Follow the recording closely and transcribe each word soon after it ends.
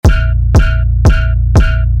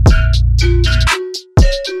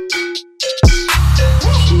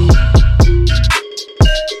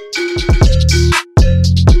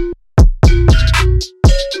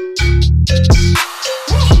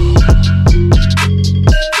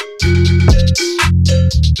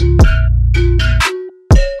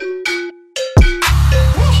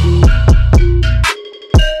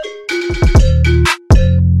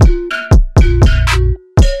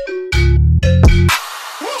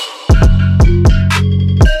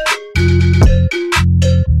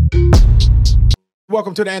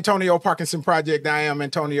welcome to the Antonio Parkinson Project. I am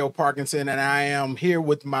Antonio Parkinson, and I am here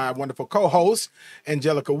with my wonderful co-host,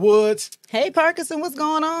 Angelica Woods. Hey, Parkinson, what's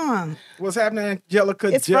going on? What's happening, Angelica?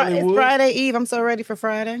 It's Friday Eve. I'm so ready for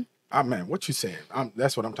Friday. Oh, man, what you saying?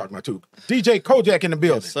 That's what I'm talking about, too. DJ Kojak in the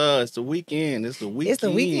building. Yes, sir. It's the weekend. It's the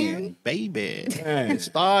weekend, baby. Man. It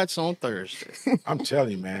starts on Thursday. I'm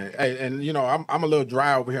telling you, man. Hey, and, I'm a little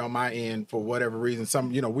dry over here on my end for whatever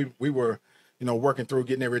reason. We were... working through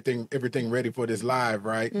getting everything ready for this live,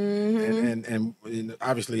 right? Mm-hmm. And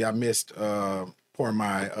obviously I missed pouring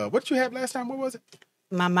my what you had last time? What was it?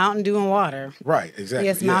 My Mountain Dew and water. Right, exactly.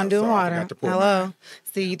 Yes, Mountain Dew and water. Hello.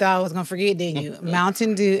 See, you thought I was gonna forget, didn't you?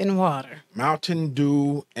 Mountain Dew and water. Mountain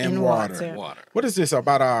Dew and water. What is this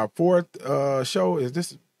about? Our fourth show? Is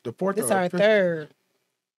this the fourth? This is our third.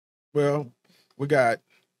 Well, we got.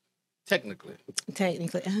 Technically.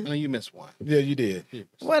 No, you missed one. Yeah, you did.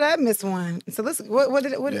 What? I missed one. So listen, how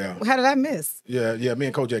did I miss? Yeah. Me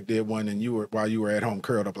and Kojak did one, and while you were at home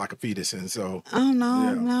curled up like a fetus, and so. Oh no.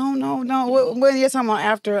 What you're talking about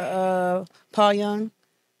after Paul Young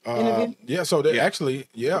interview? Yeah. So actually,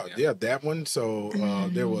 that one. So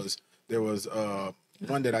there was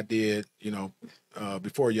one that I did,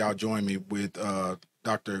 before y'all joined me with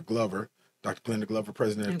Dr. Glover. Dr. Glenda Glover,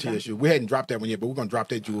 president of TSU. We hadn't dropped that one yet, but we're gonna drop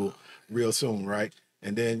that jewel real soon, right?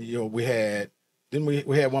 And then we had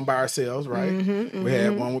one by ourselves, right? Mm-hmm. We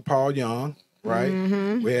had one with Paul Young, right?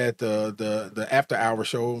 Mm-hmm. We had the after hour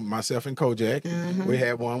show, myself and Kojak. Mm-hmm. We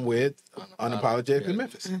had one with Unapologetically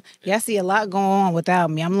Memphis. Yeah, I see a lot going on without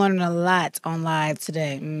me. I'm learning a lot on live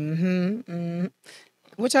today. Mm-hmm. Mm-hmm.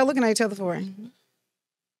 What y'all looking at each other for? You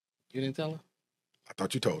didn't tell her? I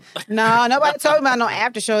thought you told me. No, nobody told me about no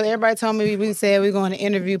after show. Everybody told me we said we were going to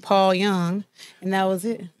interview Paul Young, and that was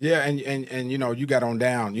it. Yeah, and you got on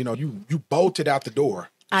down. You bolted out the door.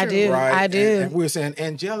 I do. Right? I do. And we were saying,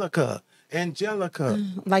 Angelica.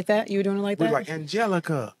 Like that? You were doing it like that? We were like,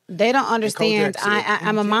 Angelica. They don't understand.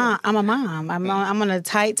 I'm a mom. I'm on a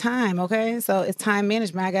tight time, okay? So it's time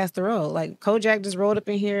management. I got to roll. Like, Kojak just rolled up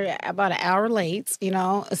in here about an hour late, And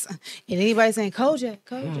anybody saying, Kojak.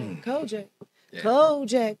 Yeah. Kojak.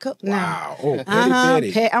 No. Wow. Oh,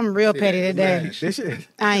 petty. I'm real petty today. Man,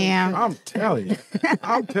 I am. I'm telling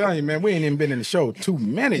you, man. We ain't even been in the show 2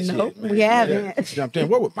 minutes yet, man. We haven't. Yeah. Jumped in.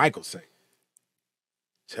 What would Michael say?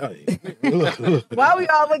 Tell you. Why we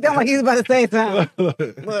all look down like he was about to say something?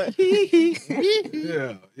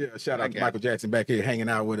 Yeah. Shout out to Michael Jackson back here hanging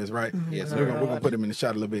out with us, right? Mm-hmm. Yes, we're gonna put him in the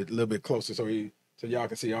shot a little bit closer so y'all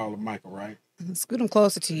can see all of Michael, right? Scoot him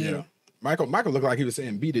closer to you. Yeah. Michael looked like he was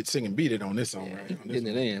singing Beat It on this song, right? Getting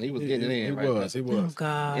it in. He was getting it in. He was. Oh,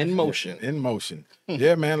 God. In motion.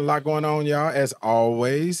 Yeah, man, a lot going on, y'all. As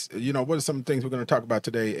always, what are some of the things we're going to talk about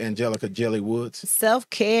today, Angelica Jelly Woods?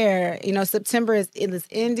 Self-care. September is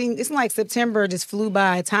ending. It's like September just flew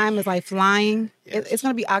by. Time is like flying. Yes. It's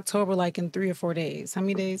going to be October like in 3 or 4 days. How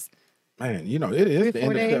many days? Man, it is the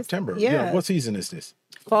end of September. Yeah. What season is this?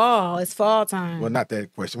 Fall. It's fall time. Well, not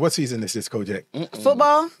that question. What season is this, Kojak?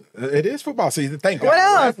 Football? It is football season. Thank God. What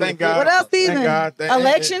else? Right? Thank God. What else season? Thank God.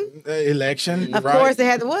 Election? Election. Of course, they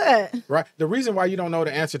had what? Right. The reason why you don't know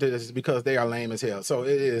the answer to this is because they are lame as hell. So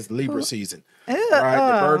it is Libra season. Ew. Right.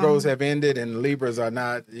 The Virgos have ended and Libras are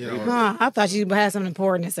not, I thought you had something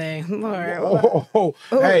important to say. Lord.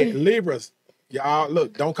 Hey, Libras. Y'all,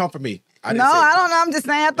 look, don't come for me. I don't know. I'm just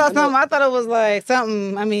saying. I thought it was like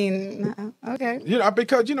something. I mean, okay.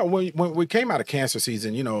 Because when we came out of Cancer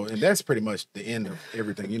season, and that's pretty much the end of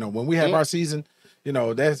everything. When we have our season,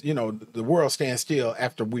 that's the world stands still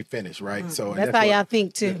after we finish, right? So that's how y'all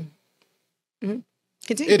think too. Yeah. Mm-hmm.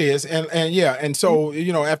 Continue. It is, and so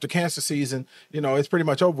after Cancer season, it's pretty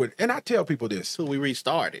much over with. And I tell people this: so we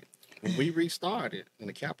restarted. We restarted in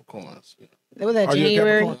the Capricorns. It was that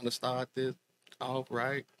January to start this off,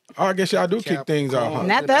 right? Oh, I guess y'all do kick things off. Huh?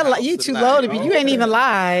 Not that you too low to be. You ain't even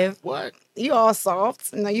live. What? You all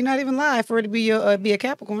soft. No, you're not even live for it to be a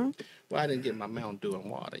Capricorn. Well, I didn't get my Mountain Dew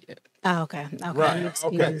and water yet. Oh, okay. Right.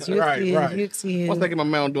 You excuse. Once I get my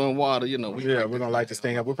Mountain Dew and water, we're gonna light this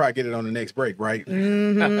thing up. We'll probably get it on the next break, right?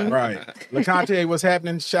 Mm-hmm. Right. LeContier, what's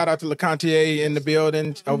happening? Shout out to LeContier in the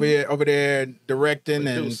building over there directing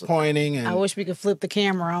and pointing. And I wish we could flip the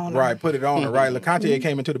camera on. Right, put it on her. Right. LeContier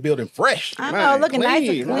came into the building fresh. I know, looking nice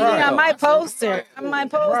and clean. Right. I might post her.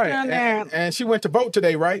 on there. And she went to vote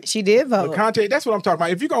today, right? She did vote. LeContier, that's what I'm talking about.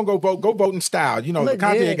 If you're gonna go vote in style.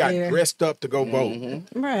 LeContier got dressed up to go vote.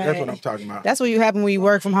 Right. That's what I'm talking about. That's what you happen when you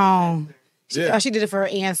work from home. She did it for her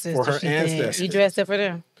ancestors. For her ancestors. You dressed up for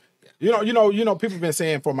them. People have been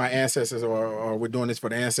saying for my ancestors or we're doing this for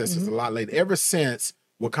the ancestors a lot later. Ever since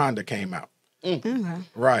Wakanda came out. Okay.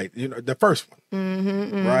 Right. The first one.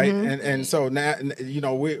 Mm-hmm, Right. mm-hmm. And so now,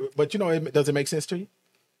 does it make sense to you?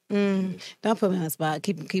 Don't put me on the spot.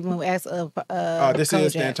 Keep on ask This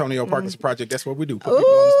is the Kojak. Antonio Parkinson Project. That's what we do. Put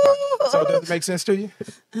people on the spot. So does it make sense to you?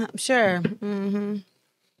 Sure. Mm-hmm.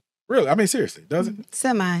 Really? I mean, seriously, does it?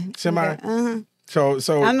 Semi. Semi? Okay. So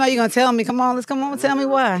I know you're gonna tell me. Come on, tell me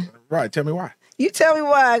why. right. Tell me why. You tell me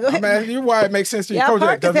why. Go ahead. I'm asking you why it makes sense to you. Yeah, Kojak,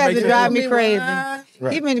 Parkins does it has make been sense driving to me you? crazy.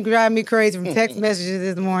 Right. He been driving me crazy from text messages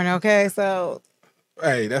this morning. Okay, so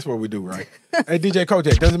Hey, that's what we do, right? Hey, DJ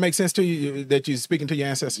Kojak, does it make sense to you that you're speaking to your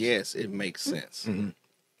ancestors? Yes, it makes sense.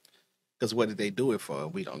 Because what did they do it for?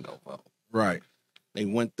 We don't go for. Right. They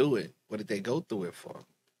went through it. What did they go through it for?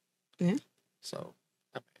 Yeah. So,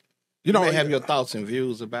 You may have your thoughts and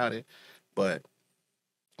views about it, but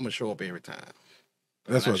I'm gonna show up every time.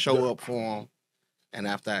 That's I what show up for them, and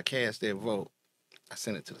after I cast their vote, I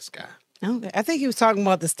send it to the sky. Okay. I think he was talking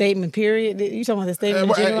about the statement. Period. You talking about the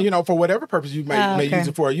statement? In general? For whatever purpose you may okay. use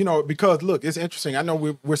it for. Because look, it's interesting. I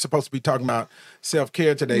know we're supposed to be talking about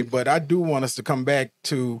self-care today, but I do want us to come back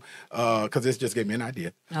to because this just gave me an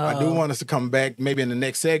idea. Oh. I do want us to come back maybe in the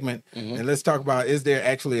next segment and let's talk about, is there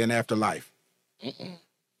actually an afterlife?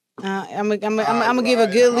 I'm gonna give a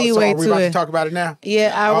good leeway so are we to about it. to talk about it now?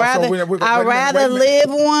 Yeah, I'd rather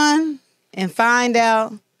live one and find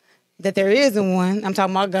out that there isn't one. I'm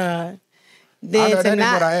talking about God. Then that ain't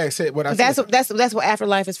what I asked. That's what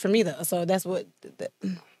afterlife is for me though. So that's what.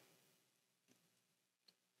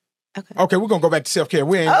 Okay, we're gonna go back to self-care.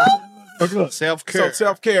 We ain't. Self-care. So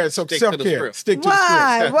self-care. So self-care. Stick to the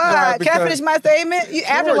script. Why? Can I finish my statement?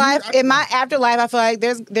 In my afterlife, I feel like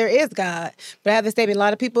there is God. But I have the statement. A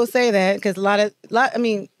lot of people say that because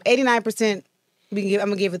 89%. I'm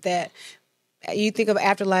gonna give it that. You think of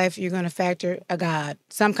afterlife, you're gonna factor a God,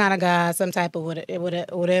 some kind of God, some type of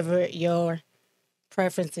whatever your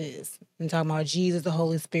preference is. I'm talking about Jesus, the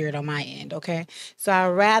Holy Spirit on my end, okay? So I'd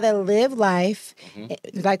rather live life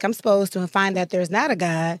like I'm supposed to and find that there's not a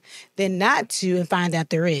God than not to and find that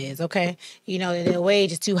there is, okay? The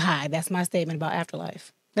wage is too high. That's my statement about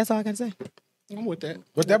afterlife. That's all I can say. I'm with that.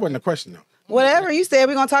 But that wasn't the question, though. Whatever you said,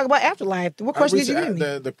 we're going to talk about afterlife. What question did you give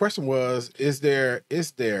me? The question was, is there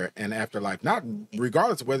an afterlife? Not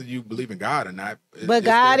regardless of whether you believe in God or not. But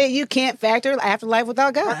God, you can't factor afterlife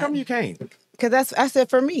without God. How come you can't? Because I said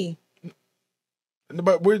for me.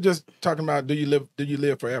 But we're just talking about, do you live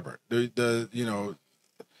forever? See,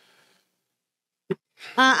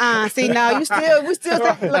 now we still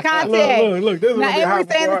the contact. Look, this is now we're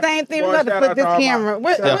saying the same thing. We're going to flip this camera.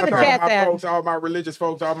 Where the chat at? All my religious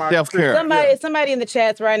folks, all my self-care. Somebody in the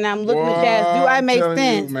chats right now. I'm looking at the chats. Do I make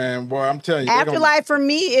sense? You, man, boy, I'm telling you. Afterlife for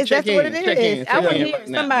me is that's what it is. I want to hear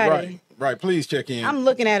somebody. Right, please check in. I'm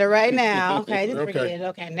looking at it right now. Okay, just forget it.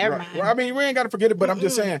 Okay, never mind. Well, I mean, we ain't got to forget it, but I'm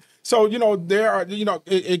just saying. So, there are,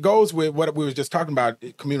 it goes with what we was just talking about,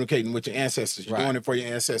 communicating with your ancestors. You're doing it for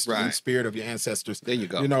your ancestors, in the spirit of your ancestors. There you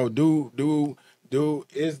go.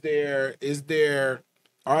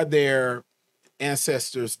 Are there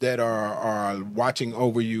ancestors that are watching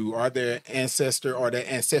over you? Are there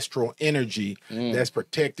ancestral energy that's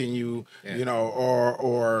protecting you? Are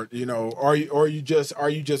you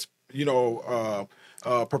just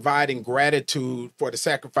providing gratitude for the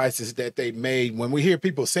sacrifices that they made? When we hear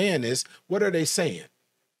people saying this, what are they saying?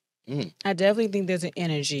 I definitely think there's an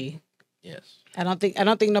energy. Yes. I don't think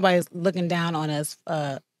nobody's looking down on us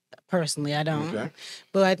personally. I don't. Okay.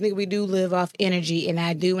 But I think we do live off energy, and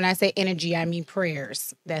I do. When I say energy, I mean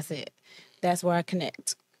prayers. That's it. That's where I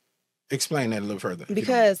connect. Explain that a little further.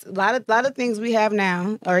 Because a lot of things we have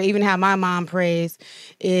now, or even how my mom prays,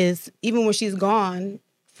 is even when she's gone,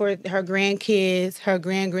 for her grandkids, her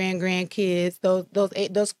grandkids,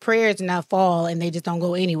 those prayers now fall and they just don't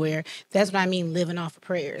go anywhere. That's what I mean, living off of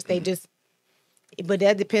prayers. They just, but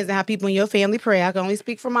that depends on how people in your family pray. I can only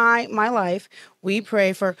speak for my life. We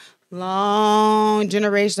pray for long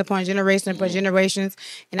generations upon generations upon generations.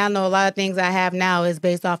 And I know a lot of things I have now is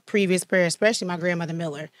based off previous prayer, especially my grandmother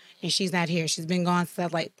Miller. And she's not here. She's been gone since I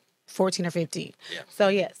was like 14 or 15. Yeah. So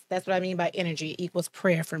yes, that's what I mean by energy equals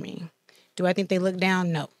prayer for me. Do I think they look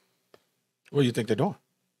down? No. What do you think they're doing?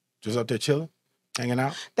 Just up there chilling? Hanging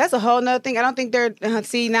out? That's a whole nother thing. I don't think they're...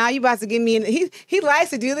 see, now you about to get me in... He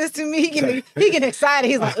likes to do this to me. He get excited.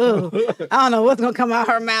 He's like, ooh, I don't know what's going to come out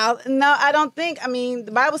her mouth. No, I don't think... I mean,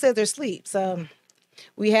 the Bible says they're asleep, so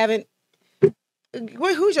we haven't...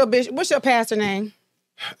 Who's your bishop? What's your pastor name?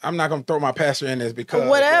 I'm not going to throw my pastor in this because...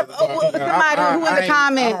 Whatever. Somebody who in the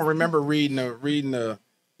comments... I don't remember reading the...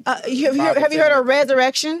 have you heard of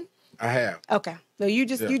resurrection? I have. Okay. So you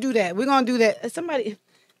do that. We're going to do that.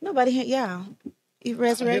 Nobody,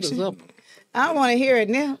 resurrection. I want to hear it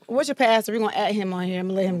now. What's your pastor? We're gonna add him on here. I'm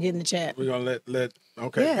gonna let him get in the chat. We're gonna let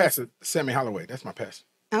okay, Yes. Pastor Sammy Holloway. That's my pastor.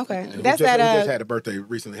 Okay, We that's just, at we just had a birthday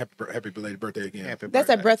recently. Happy belated birthday again. Happy that's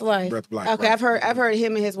birthday. at Breath of Life. Breath of Life, Okay, right. I've heard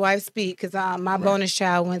him and his wife speak because my bonus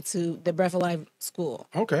child went to the Breath of Life school.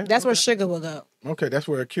 Okay, That's where Sugar will go. Okay, that's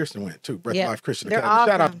where Kirsten went too. Breath Yep. of Life Christian They're Academy. Shout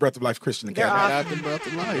out awesome. to Breath of Life Christian They're Academy. Shout out to Breath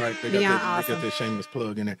of Life. Right, they Beyond got awesome. their shameless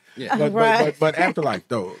plug in there. Yeah. Right. But Afterlife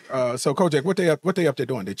though. So Kojak, what they up there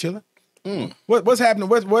doing? They chilling? What's happening?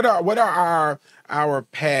 What are our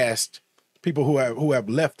past people who have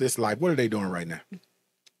left this life? What are they doing right now?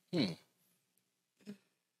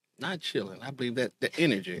 Not chilling. I believe that the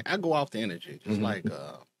energy. I go off the energy, just like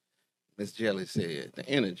Miss Jelly said. The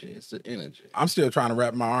energy. It's the energy. I'm still trying to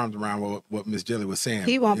wrap my arms around what Miss Jelly was saying.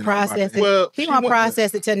 He won't about process the- it. Well, He she won't went-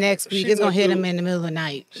 process it till next week. she It's gonna went hit through- him in the middle of the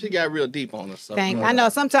night. She got real deep on us. I know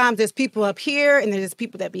sometimes there's people up here and there's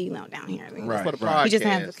people that be down here. Right. For the right. He just podcast.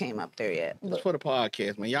 hasn't came up there yet. It's But for the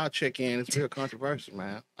podcast, man. Y'all check in. It's real controversial,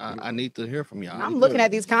 man. I need to hear from y'all. I'm looking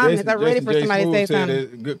at these comments. I'm ready for J. somebody to Smooth say said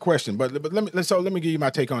something. Good question, but let me give you my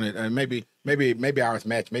take on it, and maybe ours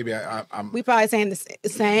match. Maybe I'm We probably saying the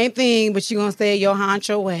same thing, but you're gonna say your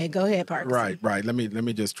honcho way. Go ahead, Parkinson. right. Let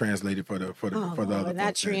me just translate it for the Oh, other. Lord, not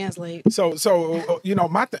folks there. translate. So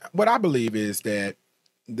what I believe is that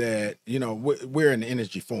we're an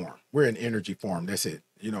energy form. We're an energy form. That's it.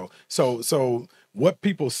 So what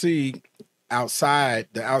people see outside,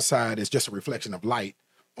 the outside is just a reflection of light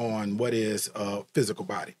on what is a physical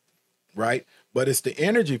body, right? But it's the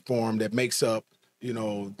energy form that makes up,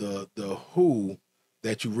 the who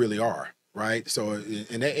that you really are, right? So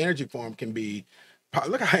and that energy form can be.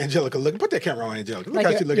 Look how Angelica looking. Put that camera on Angelica. Look Like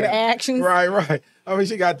how she looking your at me. actions? Right. I mean,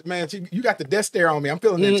 you got the death stare on me. I'm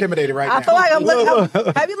feeling intimidated right now. I feel like I'm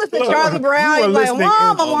looking. Have you listened to Charlie Brown? You He's were like, listening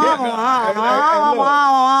I'm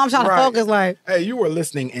trying to Right. focus. Like, Hey, you were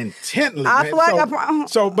listening intently. I man. feel like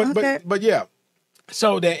okay. But yeah.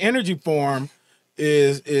 So that energy form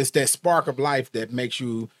is that spark of life that makes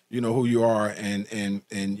you, who you are, and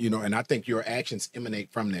I think your actions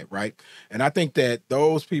emanate from that, right? And I think that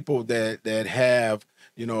those people that have,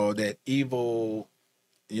 that evil,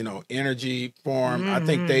 energy form, I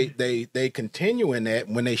think they continue in that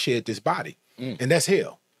when they shed this body, and that's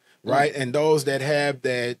hell. Right. And those that have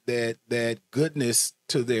that goodness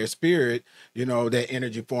to their spirit, that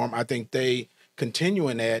energy form, I think they continue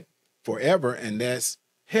in that forever, and that's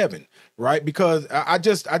heaven, right? Because I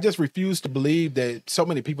just refuse to believe that so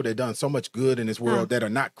many people that done so much good in this world that are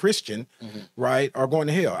not Christian, right, are going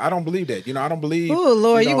to hell. I don't believe that. I don't believe. oh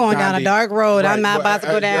Lord, you're going down a dark road. Right. I'm not about to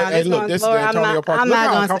go down. Hey, look, this is Antonio Parker. I'm Look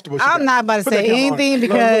how not uncomfortable she I'm got. not about to Put that say camera on. anything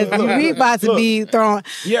because we about to be thrown.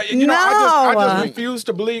 Yeah, I just refuse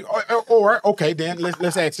to believe. Or okay, then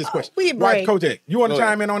let's ask this question. We Right, break. Kojak, you want to Go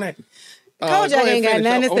ahead. chime in on that? Kojak Go ahead, ain't got finish.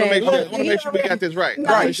 nothing to I wanna say. make sure- I want to make sure we got this right.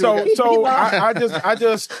 Right. So Keep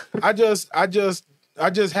I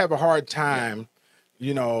just have a hard time,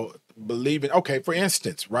 believing. Okay, for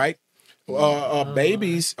instance, right?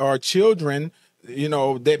 Babies or children,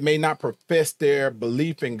 that may not profess their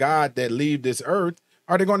belief in God that leave this earth.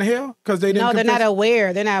 Are they going to hell because they didn't? No, they're confess? not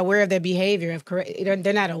aware. They're not aware of their behavior.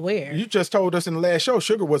 They're not aware. You just told us in the last show,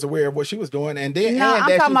 Sugar was aware of what she was doing, and then No, and I'm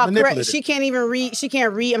that talking she's about correct. manipulative. She can't even read. She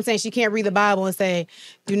can't read. I'm saying she can't read the Bible and say,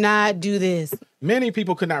 "Do not do this." Many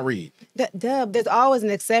people could not read, There's always an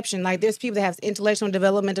exception. Like there's people that have intellectual and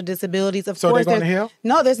developmental disabilities. Of so course, they're going to hell.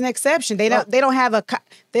 no, there's an exception. They don't. They don't have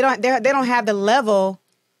they don't have the level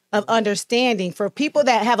of understanding. For people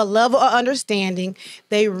that have a level of understanding,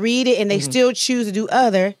 they read it and they still choose to do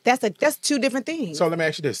other. That's two different things. So let me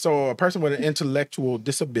ask you this: so a person with an intellectual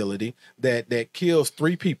disability that kills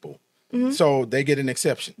 3 people, so they get an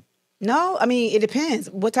exception. No, I mean it depends.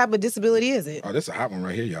 What type of disability is it? Oh, this is a hot one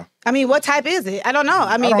right here, y'all. I mean, what type is it? I don't know.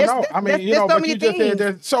 I mean, I there's, don't know. I mean, there's so but many you just things. said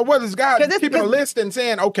there's, so what is God 'Cause this- keeping a because- list and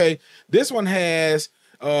saying, okay, this one has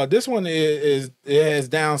it has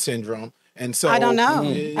Down syndrome, and so I don't know.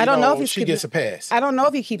 I don't know if he's she keeping- gets a pass. I don't know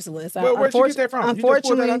if he keeps a list. Well, where'd you get that from? You just pulled that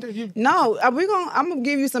Unfortunately, out there? You- no. I'm gonna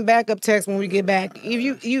give you some backup text when we get back.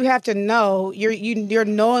 If you have to know you're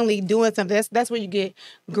knowingly doing something. That's where you get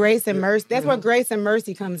grace and mercy. That's where grace and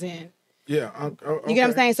mercy comes in. Yeah, You get what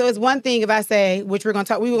I'm saying? So it's one thing if I say, which we were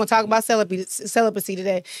gonna talk about celibacy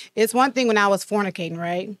today. It's one thing when I was fornicating,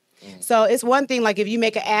 right? So it's one thing like if you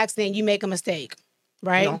make an accident, you make a mistake,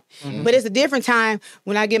 right? But it's a different time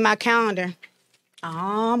when I get my calendar.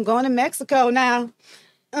 Oh, I'm going to Mexico now.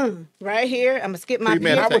 Right here. I'm gonna skip my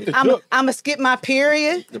period. Premeditated. I'm gonna skip my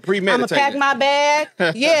period. The I'm gonna premeditated. pack my bag.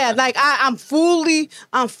 Yeah, like I'm fully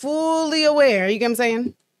aware. You get what I'm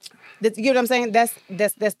saying? You get what I'm saying?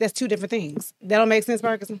 That's two different things. That don't make sense,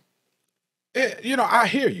 Parkinson. I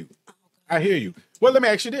hear you. I hear you. Well, let me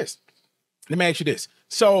ask you this.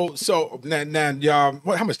 So now y'all,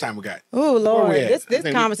 how much time we got? Oh Lord, this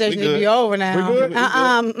conversation should be over now. We good?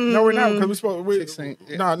 No, we're not, because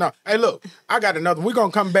no. Hey, look, I got another. We're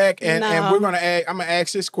gonna come back and we're gonna I'm gonna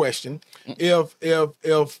ask this question. If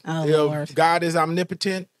God is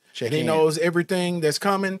omnipotent, He knows everything that's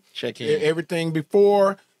coming, everything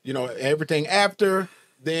before, everything after,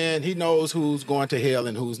 then He knows who's going to hell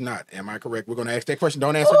and who's not. Am I correct? We're gonna ask that question.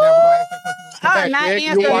 Don't answer now. We're gonna ask that question. Not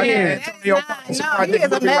answering. No, he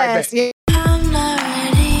is a mess. Yeah. I'm not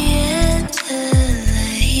ready yet to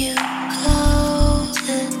let you go.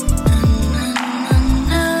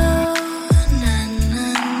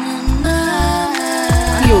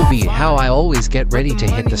 POV how I always get ready to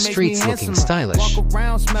hit the streets looking stylish.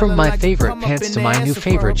 From my favorite pants to my new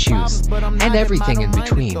favorite shoes, and everything in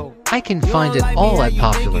between. I can find it all at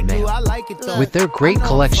Popular Mail. With their great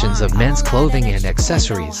collections of men's clothing and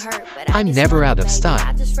accessories, I'm never out of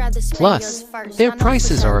style. Plus, their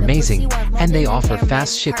prices are amazing, and they offer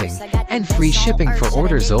fast shipping and free shipping for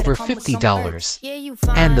orders over $50.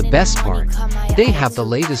 And the best part, they have the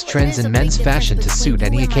latest trends in men's fashion to suit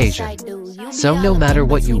any occasion. So no matter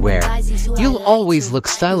what you wear, you'll always look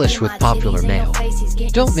stylish with Popular Mail.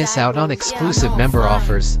 Don't miss out on exclusive member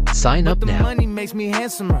offers. Sign up now.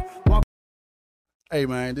 Hey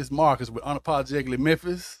man, this is Marcus with Unapologetically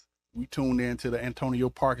Memphis. We tuned in to the Antonio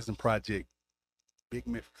Parkinson Project. Big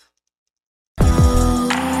Memphis.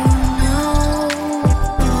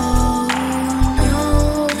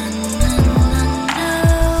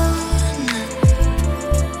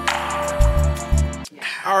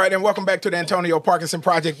 All right, and welcome back to the Antonio Parkinson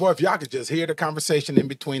Project. Boy, if y'all could just hear the conversation in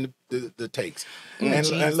between the takes. And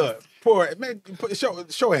look,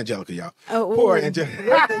 show Angelica, y'all. Poor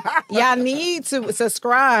Angelica. Y'all need to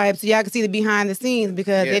subscribe so y'all can see the behind the scenes,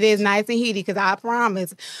 because it is nice and heaty. Because I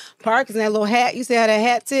promise, Parkinson, that little hat, you see how that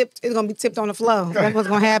hat tipped? It's going to be tipped on the floor. That's what's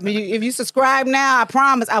going to happen. If you subscribe now, I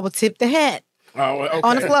promise I will tip the hat. Oh, okay.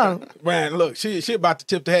 On the floor. Man, look, she about to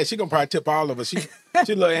tip the hat. She going to probably tip all of us.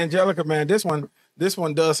 She look, Angelica, man, this one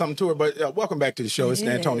does something to her. But welcome back to the show. It's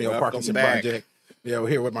the Antonio Parkinson Project. Yeah, we're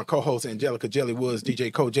here with my co-host Angelica Jelly Woods,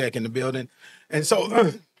 DJ Kojak in the building. And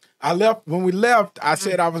so when we left, I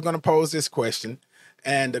said I was going to pose this question.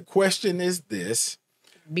 And the question is this.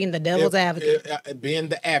 Being the devil's advocate. Being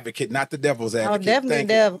the advocate, not the devil's advocate. Oh, definitely the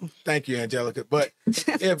devil. Thank you, Angelica. But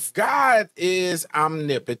if God is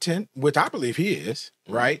omnipotent, which I believe He is,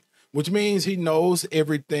 right? Which means He knows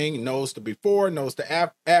everything, knows the before, knows the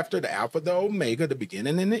after, the alpha, the omega, the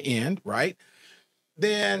beginning and the end, right?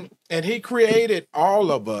 And He created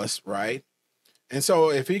all of us, right? And so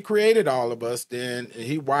if He created all of us, then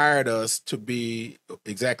He wired us to be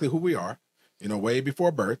exactly who we are, way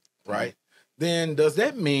before birth, right? Then does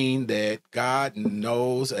that mean that God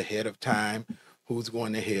knows ahead of time who's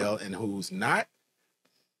going to hell and who's not?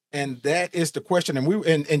 And that is the question.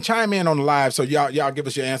 And chime in on the live, so y'all give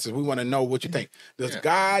us your answers. We want to know what you think. Does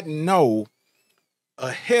God know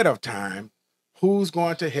ahead of time who's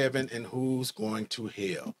going to heaven and who's going to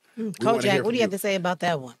hell? Kojak, what do you have to say about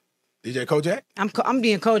that one? DJ Kojak? I'm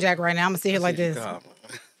being Kojak right now. I'm going to sit here like this.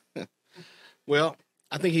 Well,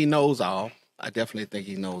 I think He knows all. I definitely think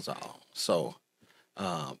He knows all. So,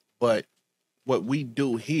 but what we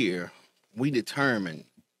do here, we determine.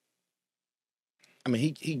 I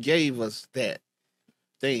mean, he gave us that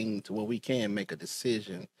thing to where we can make a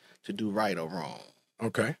decision to do right or wrong.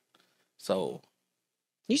 Okay. So.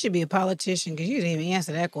 You should be a politician, because you didn't even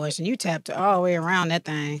answer that question. You tapped all the way around that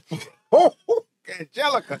thing.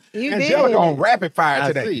 Angelica. You Angelica did. on rapid fire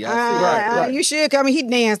today. I see. Right. You should. I mean, he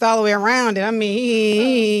danced all the way around it. I mean,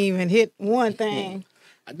 he even hit one thing.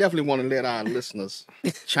 I definitely want to let our listeners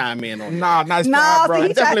chime in on that. Nice try, bro. I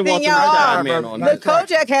definitely want them to chime in on that. But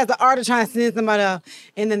Kojak has the art of trying to send somebody up.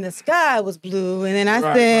 And then the sky was blue. And then I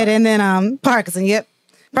said, and then Parkinson, yep.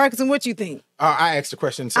 Parkinson, what you think? I asked the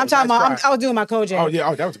question. So I'm talking about, I was doing my Kojak. Oh, yeah.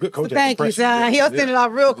 Oh, that was a good Kojak. So thank you, son. He'll send it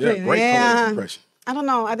off real quick. Yeah, great Kojak impression. I don't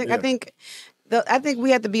know. I think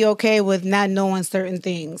we have to be okay with not knowing certain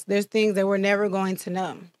things. There's things that we're never going to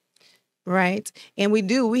know. Right. And we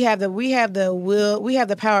do. We have the will. We have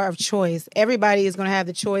the power of choice. Everybody is going to have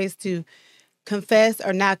the choice to confess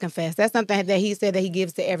or not confess. That's something that He said that He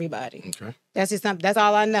gives to everybody. Okay. That's just something. That's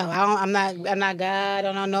all I know. I'm not God.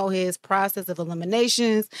 I don't know His process of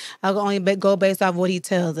eliminations. I'll only go based off what He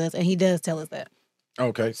tells us, and He does tell us that.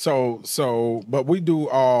 Okay. So, but we do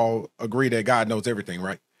all agree that God knows everything,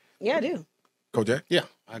 right? Yeah, I do. Kojak? Yeah,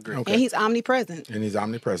 I agree. Okay. And He's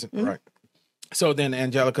omnipresent. Right. So then,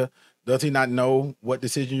 Angelica, does He not know what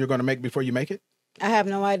decision you're going to make before you make it? I have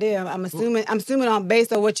no idea. I'm assuming on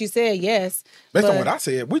based on what you said, yes. Based on what I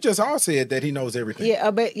said, we just all said that he knows everything.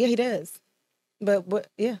 Yeah, but he does. But what?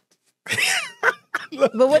 Yeah.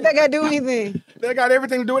 But what that got to do with anything? They got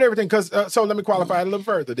everything to do with everything. Because so let me qualify it a little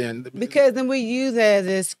further. Then because then we use that as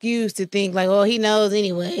an excuse to think like, oh, he knows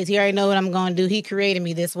anyways. He already know what I'm going to do. He created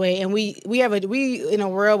me this way, and we in a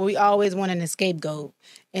world where we always want an scapegoat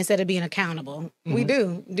instead of being accountable. Mm-hmm. We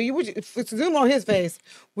do. Do you? Zoom on his face.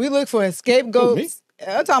 We look for a scapegoat.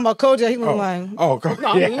 I'm talking about Kojak. He was like,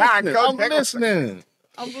 I'm listening.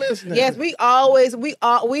 I'm listening. Yes,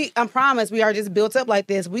 I promise we are just built up like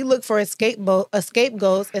this. We look for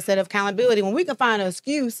scapegoats instead of accountability. When we can find an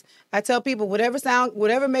excuse, I tell people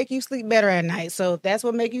whatever make you sleep better at night. So if that's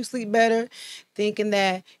what make you sleep better, thinking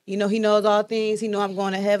that, he knows all things. He know I'm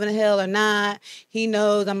going to heaven or hell or not. He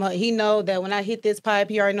knows he know that when I hit this pipe,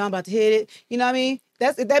 he already know I'm about to hit it. You know what I mean?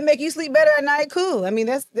 If that make you sleep better at night, cool. I mean,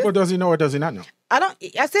 that's well, does he know or does he not know?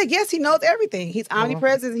 I said, yes, he knows everything. He's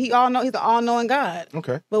omnipresent. He's an all-knowing God.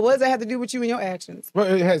 Okay. But what does that have to do with you and your actions?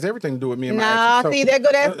 Well, it has everything to do with me and my actions. See, there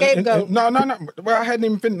go that scapegoat. No. Well, I hadn't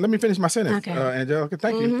even finished. Let me finish my sentence, okay. Angelica.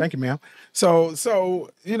 Thank you, ma'am. So I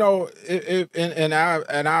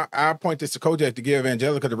point this to Kojak to give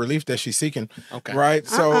Angelica the relief that she's seeking. Okay. Right.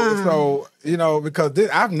 So because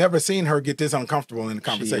I've never seen her get this uncomfortable in the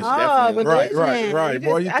conversation. Right.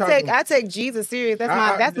 Boy, I take Jesus serious.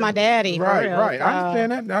 That's my daddy. Right. I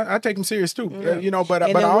understand that. I take him serious too. But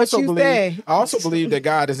I also believe that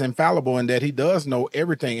God is infallible and that He does know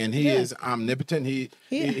everything, and He is omnipotent.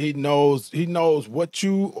 He knows what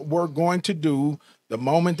you were going to do the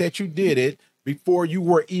moment that you did it before you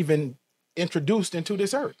were even introduced into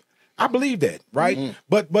this earth. I believe that, right?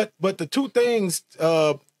 Mm-hmm. But the two things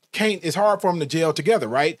it's hard for them to gel together,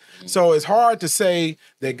 right? Mm-hmm. So it's hard to say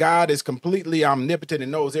that God is completely omnipotent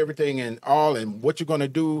and knows everything and all and what you're going to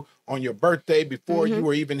do on your birthday before you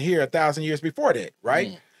were even here 1,000 years before that, right?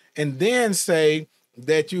 Mm-hmm. And then say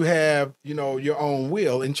that you have, your own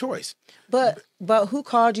will and choice. But who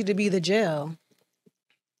called you to be the gel?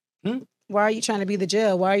 Why are you trying to be the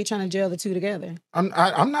gel? Why are you trying to gel the two together? I'm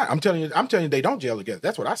not. I'm telling you, they don't gel together.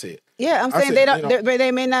 That's what I said. Yeah, I'm saying they don't.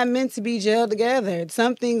 They may not meant to be gelled together.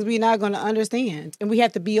 Some things we're not going to understand, and we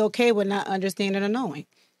have to be okay with not understanding or knowing.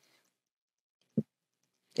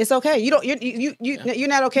 It's okay. You're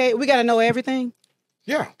not okay. We got to know everything.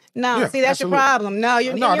 Yeah. No, see, that's absolutely your problem. No,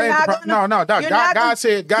 you're not going to know. No. God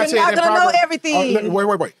said you're not going to know everything.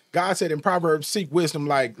 Wait. God said in Proverbs, seek wisdom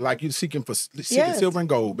like you seeking silver and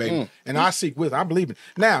gold, baby. And I seek wisdom. I believe it.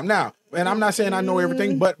 Now, and I'm not saying I know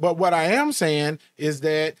everything, but what I am saying is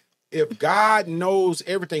that if God knows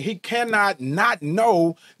everything, He cannot not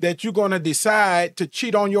know that you're going to decide to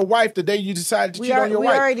cheat on your wife the day you decide to cheat on your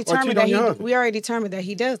wife or cheat on your husband. We already determined that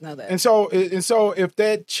He does know that. And so if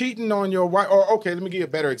that cheating on your wife, or okay, let me give you a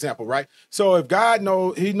better example, right? So if God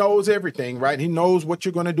knows, He knows everything, right? He knows what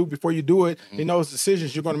you're going to do before you do it. Mm-hmm. He knows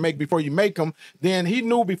decisions you're going to make before you make them. Then He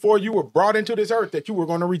knew before you were brought into this earth that you were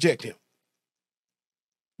going to reject Him.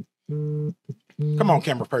 Come on,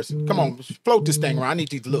 camera person. Come on, float this thing around. I need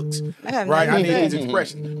these looks, right? I need these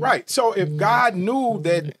expressions, right? So if God knew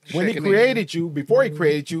that when He created you, before He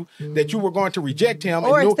created you, that you were going to reject Him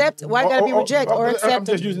or accept, why gotta be reject or accept? I'm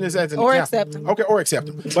just using this as an example. Accept Him. Okay, or accept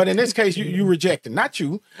Him. But in this case, you reject Him, not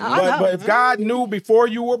you. But if God knew before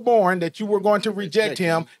you were born that you were going to reject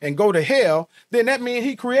Him and go to hell, then that means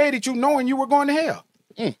He created you knowing you were going to hell.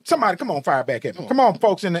 Somebody, come on, fire back at me. Come on,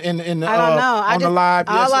 folks, in the I don't know. On the live.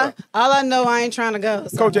 All I know, I ain't trying to go.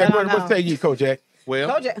 So Kojak, what say you, Kojak?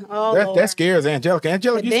 Well, Kojak, that scares Angelica.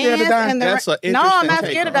 Angelica, you scared to die? That's an interesting No, I'm not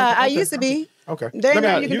scared to die. I used to be. Okay.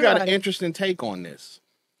 You got an interesting take on this.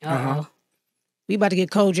 We about to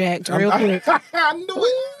get Kojak real quick. I knew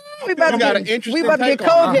it. We about to get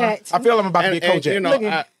Kojak. I feel I'm about to get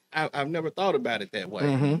Kojak. I've never thought about it that way.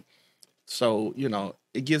 Mm-hmm. So,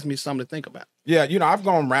 it gives me something to think about. Yeah, I've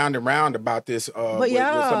gone round and round about this with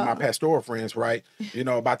some of my pastoral friends, right?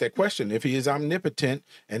 About that question. If He is omnipotent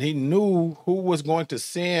and He knew who was going to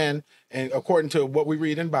sin, and according to what we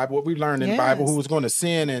read in the Bible, what we learned in the Bible, who was going to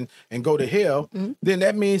sin and go to hell, then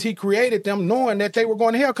that means He created them knowing that they were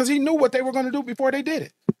going to hell because He knew what they were going to do before they did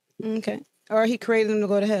it. Okay. Or He created them to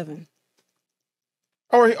go to heaven.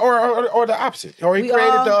 Or the opposite. Or He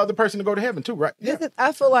created the other person to go to heaven too, right? This is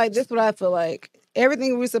what I feel like.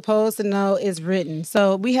 Everything we're supposed to know is written.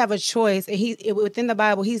 So we have a choice. And within the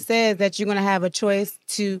Bible, He says that you're going to have a choice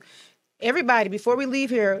to everybody. Before we leave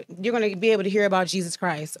here, you're going to be able to hear about Jesus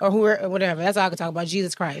Christ or whatever. That's all I can talk about,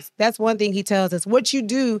 Jesus Christ. That's one thing He tells us. What you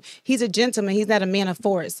do, He's a gentleman. He's not a man of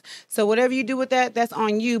force. So whatever you do with that, that's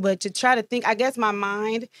on you. But to try to think, I guess my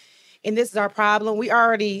mind, and this is our problem, we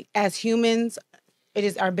already, as humans, It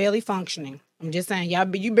is our barely functioning. I'm just saying,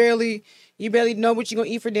 y'all. You barely know what you're gonna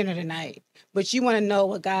eat for dinner tonight, but you want to know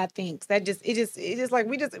what God thinks. It just like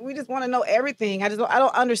we just want to know everything. I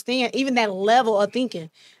don't understand even that level of thinking.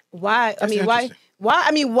 Why? That's interesting.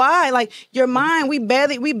 Why? Like your mind, we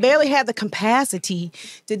barely have the capacity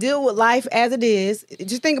to deal with life as it is.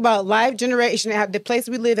 Just think about life, generation, the place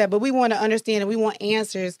we live at. But we want to understand and we want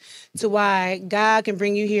answers to why God can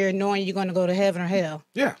bring you here knowing you're going to go to heaven or hell.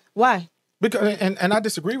 Yeah. Why? Because and I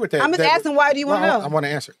disagree with that. I'm just asking, why do you want to know? I want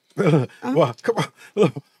to answer. Well, come on.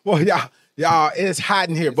 Look, well, y'all, it's hot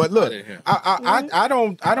in here. But look, I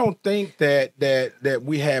don't think that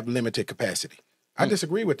we have limited capacity. I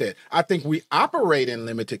disagree with that. I think we operate in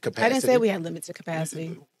limited capacity. I didn't say we have limited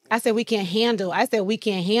capacity. I said we can't handle. I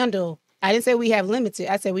didn't say we have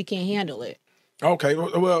limited. I said we can't handle it. Okay.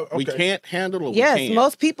 Well, okay. We can't handle it. Yes,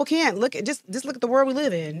 most people can't. Just look at the world we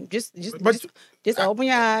live in. Just open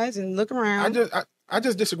your eyes and look around. I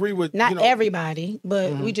just disagree with not everybody,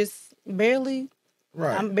 but we just barely.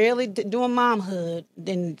 Right. I'm barely doing momhood.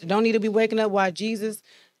 Then don't need to be waking up while Jesus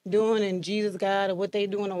doing and Jesus God or what they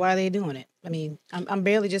doing or why they doing it. I mean, I'm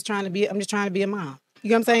barely just trying to be. I'm just trying to be a mom. You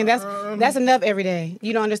know what I'm saying? That's enough every day.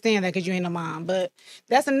 You don't understand that because you ain't a mom, but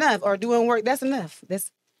that's enough. Or doing work, that's enough.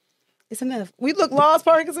 It's enough. We look lost,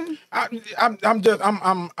 Parkinson. I'm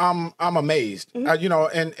amazed. But Good.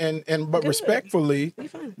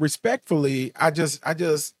 respectfully, I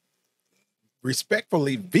just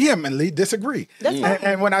respectfully, vehemently disagree. That's fine.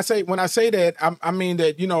 And when I say that, I mean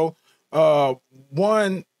that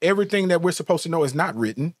one, everything that we're supposed to know is not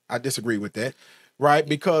written. I disagree with that. Right,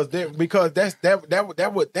 because that's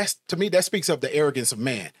to me that speaks of the arrogance of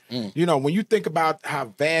man. When you think about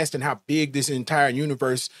how vast and how big this entire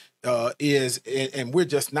universe is, and we're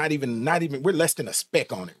just not even we're less than a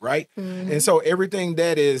speck on it, right? Mm-hmm. And so everything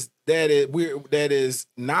that is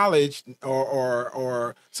knowledge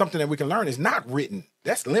or something that we can learn is not written.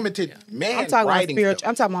 That's limited man. I'm talking writing about spiritual. stuff.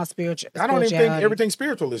 I'm talking about spiritual. I don't even think everything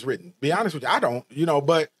spiritual is written. Be honest with you, I don't.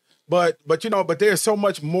 But there's so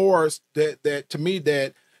much more that to me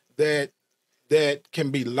that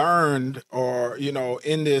can be learned or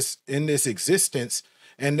in this existence,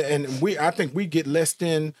 and I think we get less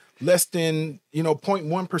than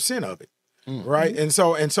 0.1% of it, right? And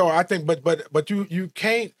so I think but you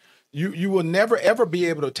can't. You will never ever be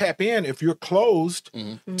able to tap in if you're closed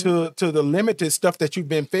to the limited stuff that you've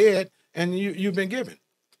been fed and you've been given.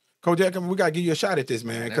 Kojak, we gotta give you a shot at this,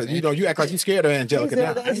 man, because you act like you're scared of Angelica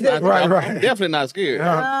now. Right. I'm definitely not scared.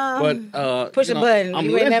 But push a button. I'm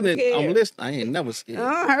listening. I ain't never scared.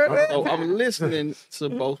 So I'm listening to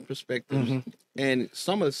both perspectives, and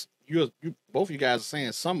some of both of you guys are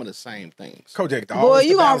saying some of the same things. Kojak, boy,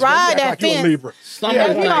 you gonna ride that fence? You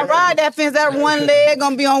gonna ride that fence? That one leg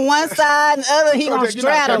gonna be on one side, and the other he gonna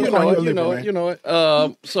straddle. You know it.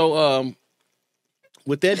 So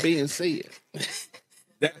with that being said.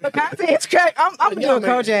 But can I say it's crazy? I'm doing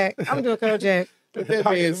Kojak. I'm doing Kojak. With that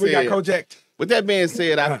being said, we got Kojak. With that being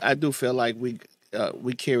said, I do feel like we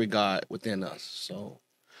carry God within us. So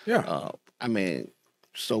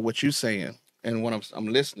so what you're saying and what I'm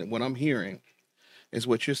listening, what I'm hearing is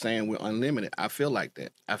what you're saying. We're unlimited. I feel like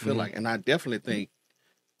that. I feel like, and I definitely think,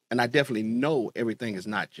 and I definitely know everything is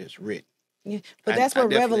not just written. Yeah, but that's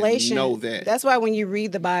what revelation. Know that. That's why when you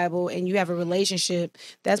read the Bible and you have a relationship,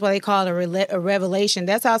 that's why they call it a revelation.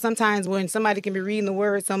 That's how sometimes when somebody can be reading the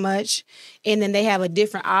word so much, and then they have a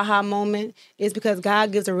different aha moment, it's because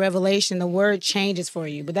God gives a revelation. The word changes for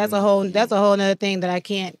you. But that's a whole other thing that I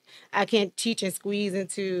can't teach and squeeze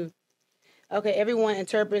into. Okay, everyone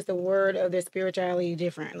interprets the word of their spirituality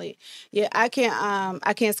differently. Yeah, I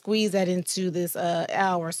can't squeeze that into this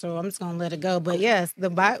hour, so I'm just gonna let it go. But yes, the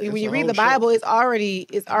Bible. When you read the Bible, it's already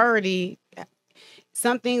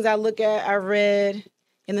some things I read,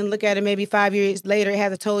 and then look at it maybe 5 years later, it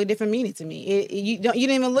has a totally different meaning to me. You didn't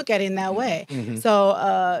even look at it in that way. Mm-hmm.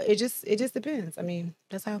 So it just depends. I mean,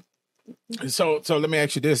 that's how. So let me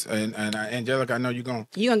ask you this, and Angelica, I know you're gonna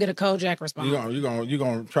get a Kojak response. You're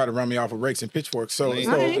gonna try to run me off with rakes and pitchforks. So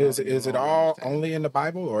is it all only in the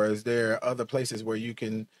Bible, or is there other places where you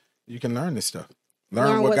can learn this stuff?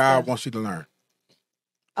 Learn what God wants you to learn.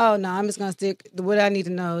 Oh no, I'm just gonna stick. What I need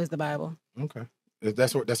to know is the Bible. Okay,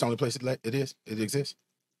 that's the only place it exists.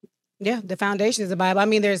 Yeah, the foundation is the Bible. I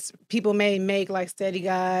mean, there's people may make like study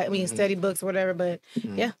guide, study books or whatever, but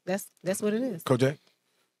yeah, that's what it is. Kojak.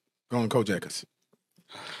 Go on, Kojakers.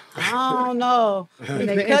 I don't know.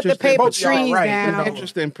 They cut the paper trees down.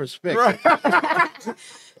 Interesting perspective. Right.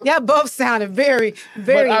 Y'all both sounded very,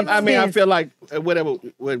 very. But I mean, I intense. feel like whatever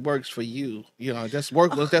what works for you, that's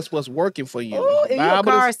That's what's working for you. Ooh, you a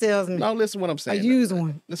Bible car is- salesman. No, listen what I'm A saying. used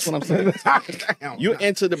one. Listen what I'm saying. Damn, You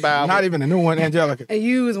into the Bible. not even a new one, Angelica. A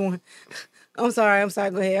used one. I'm sorry.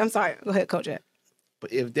 Go ahead. I'm sorry. Go ahead, Coach.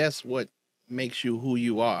 But if that's what makes you who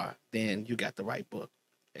you are, then you got the right book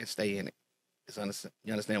and stay in it. You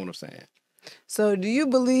understand what I'm saying? So, do you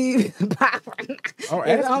believe the Bible? Oh,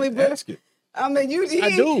 is the only book? ask it. I mean,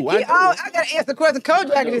 I do. I gotta answer the question.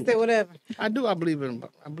 Coach can just say whatever. I do. I believe in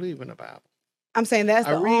the Bible. I'm saying that's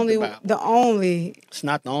I read the Bible. the only. It's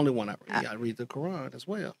not the only one I read. I read the Quran as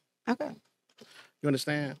well. Okay. You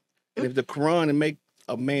understand? And if the Quran make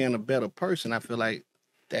a man a better person, I feel like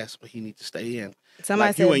that's what he needs to stay in. Somebody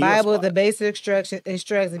Like you said and your Bible is spot. the basic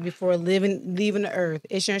instruction before leaving the earth.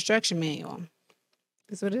 It's your instruction manual.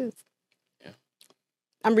 That's what it is. Yeah.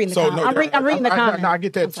 I'm reading the comment. I'm reading the comment. No, I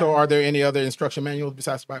get that. So, are there any other instruction manuals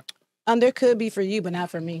besides the Bible? There could be for you, but not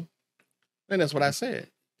for me. And that's what I said.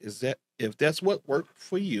 Is that if that's what worked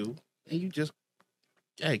for you, and you just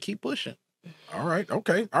keep pushing. All right.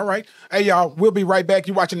 Okay. All right. Hey, y'all. We'll be right back.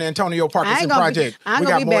 You watching the Antonio Parkinson Project? I'm We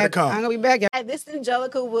gonna got be more back. to come. I'm gonna be back. Hi, this is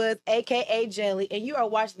Angelica Woods, aka Jelly, and you are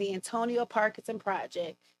watching the Antonio Parkinson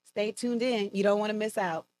Project. Stay tuned in. You don't want to miss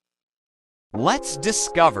out. Let's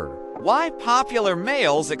discover why popular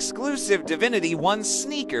males' exclusive Divinity 1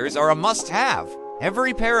 sneakers are a must-have.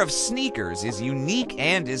 Every pair of sneakers is unique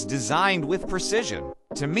and is designed with precision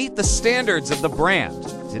to meet the standards of the brand.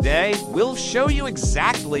 Today, we'll show you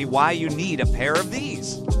exactly why you need a pair of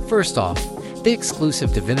these. First off, the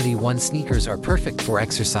exclusive Divinity 1 sneakers are perfect for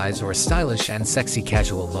exercise or a stylish and sexy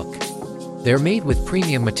casual look. They're made with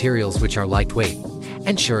premium materials which are lightweight,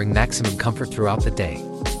 ensuring maximum comfort throughout the day.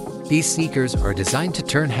 These sneakers are designed to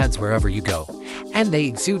turn heads wherever you go, and they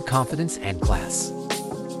exude confidence and class.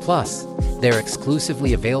 Plus, they're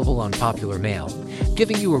exclusively available on Popular Mail,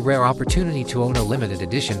 giving you a rare opportunity to own a limited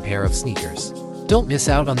edition pair of sneakers. Don't miss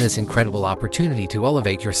out on this incredible opportunity to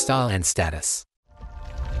elevate your style and status.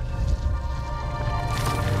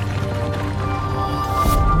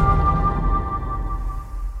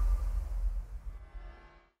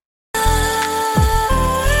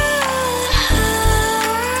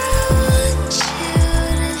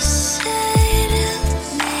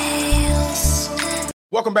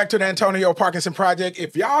 Welcome back to the Antonio Parkinson Project.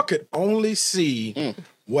 If y'all could only see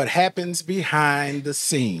what happens behind the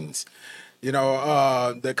scenes.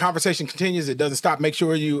 The conversation continues. It doesn't stop. Make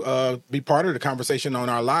sure you be part of the conversation on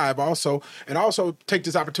our live also. And also take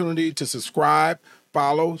this opportunity to subscribe,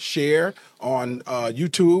 follow, share on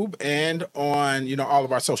YouTube and on, all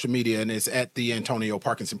of our social media. And it's at the Antonio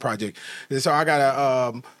Parkinson Project. And so I got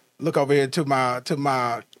to look over here to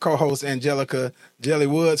my co-host Angelica Jelly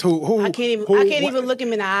Woods, who I can't even look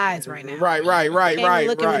him in the eyes right now. Right.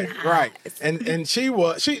 And she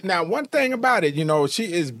now one thing about it,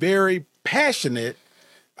 she is very passionate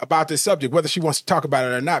about this subject, whether she wants to talk about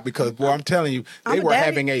it or not, because boy, I'm telling you, they were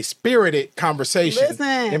having a spirited conversation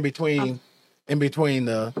in between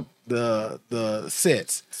the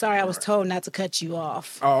sets. Sorry, I was told not to cut you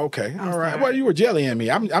off. Oh, okay. All right. Sorry. Well, you were jellying me.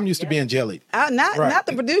 I'm used to being jellied. Not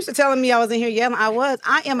the producer telling me I was in here yelling.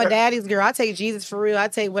 I am a daddy's girl. I take Jesus for real. I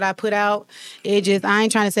take what I put out. I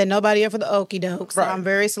ain't trying to set nobody up for the okie doke. So I'm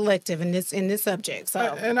very selective in this subject. So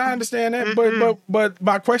and I understand that, but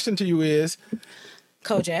my question to you is,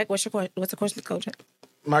 Kojak, what's the question, Kojak?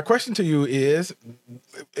 My question to you is,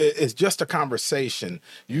 it's just a conversation.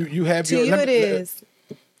 You have to your. You it is.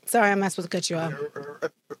 Sorry, I'm not supposed to cut you off.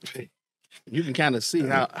 You can kind of see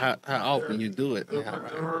how often you do it.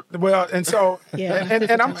 Well, and so yeah,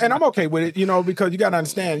 and I'm okay with it, because you got to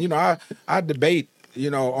understand, I debate,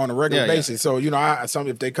 on a regular basis. Yeah. So,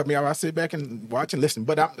 if they cut me off, I sit back and watch and listen.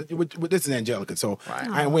 But this is Angelica, so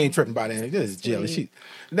we ain't tripping about anything. This is Jelly.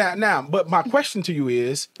 Now, but my question to you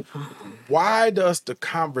is, why does the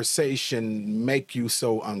conversation make you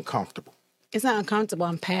so uncomfortable? It's not uncomfortable.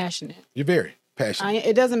 I'm passionate. You're very passionate.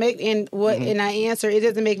 It doesn't make and I answer. It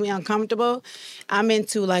doesn't make me uncomfortable. I'm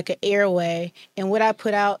into like an airway, and what I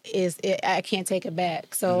put out is I can't take it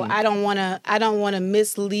back. So I don't want to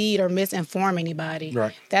mislead or misinform anybody.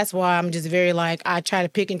 Right. That's why I'm just very I try to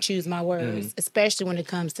pick and choose my words, especially when it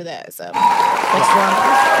comes to that. So that's why.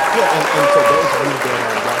 And for those of you that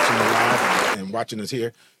are watching the live and watching us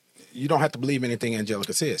here, you don't have to believe anything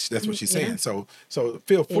Angelica says. That's what she's saying. So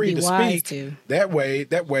feel free to speak. That way,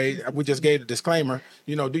 we just gave the disclaimer,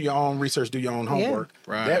 do your own research, do your own homework.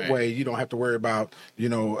 Yeah. Right. That way you don't have to worry about,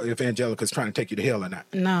 if Angelica's trying to take you to hell or not.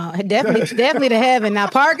 No, definitely to heaven. Now,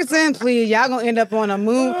 Parkinson, please, y'all gonna end up on a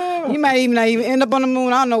moon. You might not even end up on the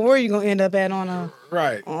moon. I don't know where you're gonna end up at on a...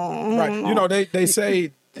 Right. Right. They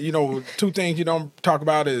say two things you don't talk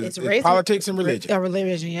about is politics and religion.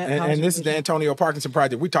 Religion, yeah. And this is the Antonio Parkinson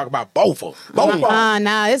Project. We talk about both of them. We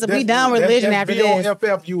done with religion after this.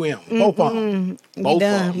 BOFFUM. Both of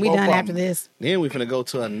them. We done after this. Then we're finna go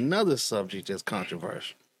to another subject that's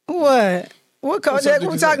controversial. What? What, Kojak?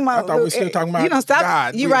 What we talking about? I thought we still talking about stop.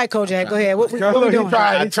 God. You're right, Kojak. Go ahead. What we doing?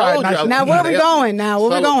 He tried. Now, where we going?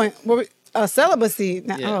 Celibacy.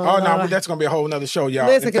 No, that's gonna be a whole nother show, y'all.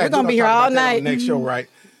 Listen, we're gonna be here all night. Next show, right?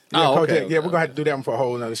 Yeah, okay. Yeah, we're gonna have to do that one for a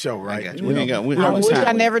whole nother show, right? I wish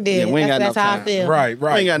I never did. Yeah, we ain't got that's no how time. I feel. Right. We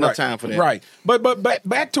ain't got no time for that. Right. But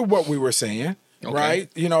back to what we were saying. Okay. Right,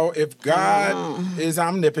 if God is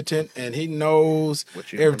omnipotent and He knows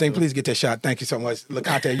everything, please get that shot. Thank you so much,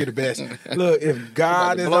 LaConte. You're the best. Look, if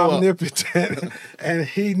God is omnipotent and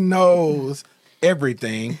He knows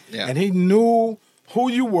everything, and He knew who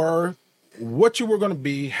you were, what you were going to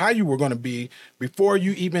be, how you were going to be before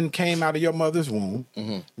you even came out of your mother's womb,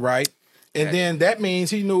 right? And then that means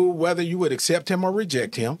He knew whether you would accept Him or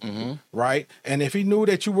reject Him, right? And if He knew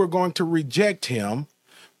that you were going to reject Him,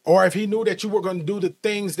 or if He knew that you were going to do the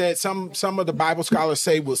things that some of the Bible scholars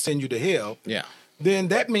say will send you to hell, then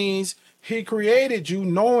that means He created you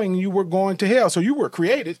knowing you were going to hell. So you were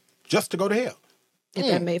created just to go to hell.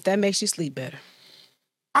 If that makes you sleep better.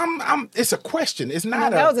 It's a question. It's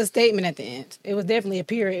not that was a statement at the end. It was definitely a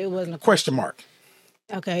period. It wasn't a question mark.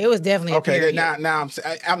 Okay, it was definitely a period. Okay, now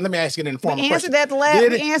let me ask you in the form of a question. That the last.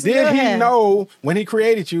 Did He know when He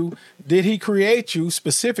created you? Did He create you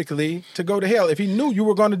specifically to go to hell? If He knew you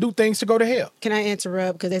were going to do things to go to hell, can I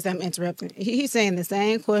interrupt? Because I'm interrupting. He's saying the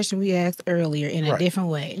same question we asked earlier in a different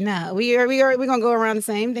way. No, we're gonna go around the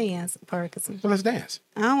same dance, Parkinson. Well, let's dance.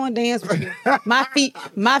 I don't want to dance with you. My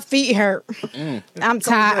feet hurt. I'm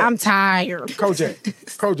tired. I'm tired.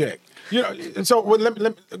 Kojak. So let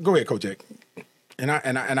me go ahead, Kojak. And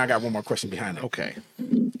I got one more question behind it. Okay.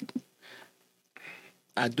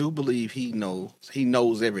 I do believe he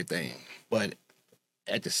knows everything, but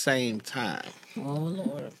at the same time, oh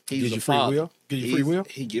Lord, he's a father. Give you free will?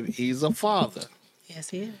 He's a father.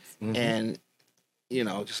 Yes, He is. Mm-hmm. And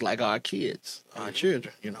just like our kids, our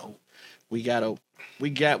children, we got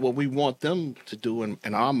what we want them to do in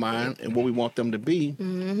our mind and what we want them to be.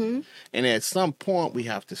 Mm-hmm. And at some point, we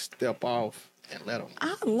have to step off and let them.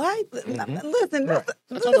 I like this. Listen, this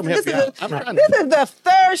is the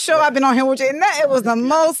third show I've been on here with you, and it was the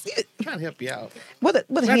most. I'm trying to help you out. What a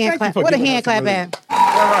hand clap! What a hand clap at?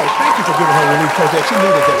 All right, thank you for giving her relief, Kojak. She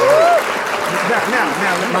needed that. Now,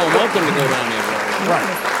 I want them to go down there, right?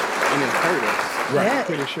 And it hurt us. Right. I'm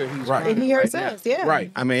pretty sure he's right. And he hurts us, yeah.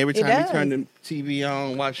 Right. I mean, every time he turned the TV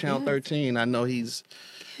on, watch Channel 13, I know he's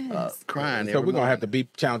crying. So we're gonna have to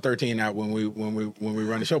beep Channel 13 out when we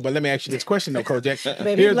run the show. But let me ask you this question though, Kojak.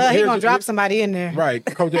 Baby, he's gonna drop somebody in there. Right,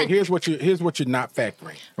 Kojak. Here's what you're not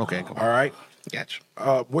factoring. Okay. All right. Gotcha.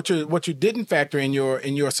 What you didn't factor in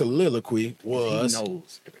your soliloquy was he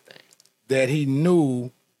knows everything. That he knew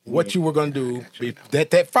what you were going to do.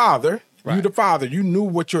 That father, you the father, you knew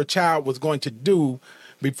what your child was going to do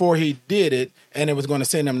before he did it, and it was going to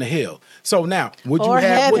send him to hell. So now, would you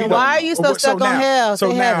have? Heaven. Why are you so stuck on hell?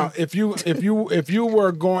 So now, if you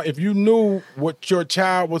knew what your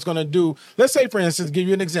child was going to do, let's say, for instance, give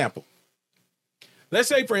you an example. Let's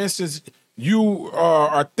say, for instance, you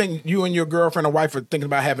and your girlfriend or wife are thinking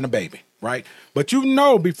about having a baby, right? But you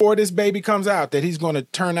know before this baby comes out that he's going to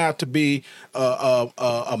turn out to be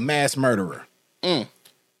a mass murderer.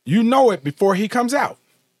 You know it before he comes out.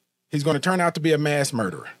 He's going to turn out to be a mass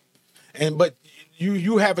murderer. But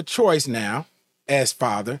you have a choice now as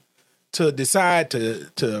father to decide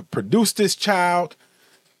to produce this child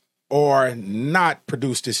or not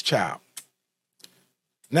produce this child.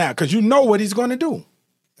 Now, because you know what he's going to do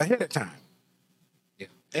ahead of time. Yeah.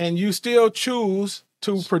 And you still choose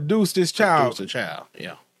to produce this child. Produce a child,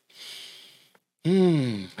 yeah.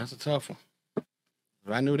 That's a tough one.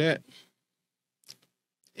 If I knew that,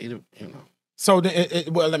 So,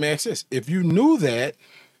 well, let me ask this. If you knew that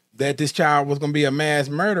this child was going to be a mass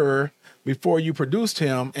murderer before you produced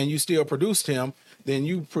him and you still produced him, then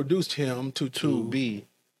you produced him to be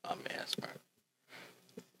a mass murderer.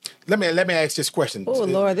 Let me ask this question. Oh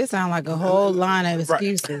Lord, this sounds like a whole line of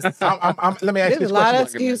excuses. Let me ask this question. There's a lot of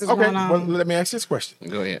excuses going on. Well, let me ask this question.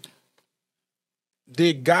 Go ahead.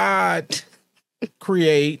 Did God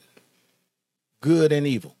create good and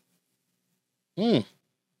evil?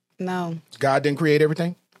 No. God didn't create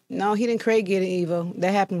everything? No, He didn't create good and evil.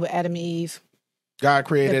 That happened with Adam and Eve. God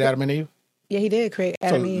created Adam and Eve? Yeah, He did create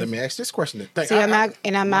Adam and Eve. Let me ask this question.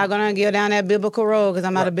 I'm not going to go down that biblical road because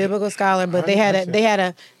I'm not a biblical scholar. But they had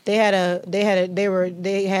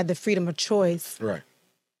the freedom of choice. Right.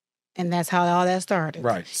 And that's how all that started.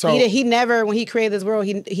 Right. So he never, when he created this world,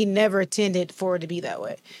 he never intended for it to be that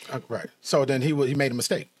way. right. So then he made a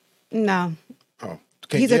mistake. No. Oh,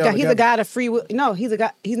 He's a God of free will. No, he's a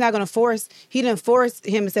God. He's not going to force. He didn't force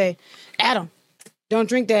him to say, Adam, don't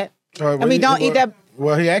drink that. Don't eat that.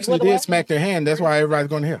 Well, he actually did smack their hand. That's why everybody's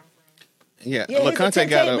going to hear. Yeah, Yeah,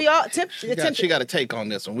 LaConte she got a take on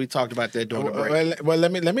this one. We talked about that during the break. Well,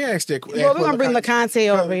 let me ask that. Well, we're gonna bring LaConte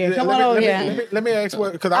over here. Come on over here. Let me ask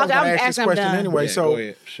because I was going to ask this question anyway. Yeah, so,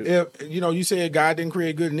 if you said God didn't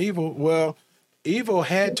create good and evil. Well, evil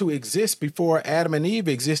had to exist before Adam and Eve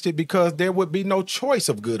existed because there would be no choice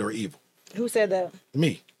of good or evil. Who said that?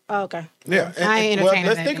 Me. Oh, okay. Yeah. I ain't entertaining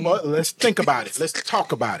let's think about it. Let's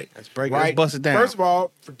talk about it. Let's break it. Right? Let's bust it down. First of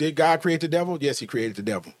all, did God create the devil? Yes, he created the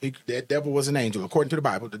devil. That devil was an angel. According to the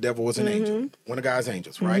Bible, the devil was an angel. One of God's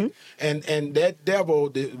angels, right? And that devil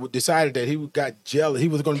decided that he got jealous. He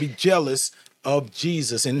was going to be jealous of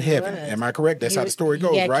Jesus in heaven. Am I correct? That's how the story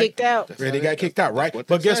goes, He got right? Kicked out. He got kicked out, right? what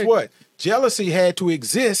But they guess say. what? Jealousy had to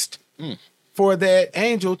exist for that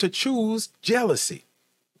angel to choose jealousy.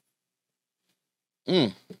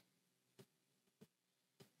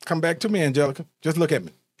 Come back to me, Angelica. Just look at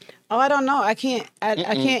me. Oh, I don't know. I can't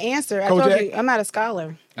answer. I Kojak? told you, I'm not a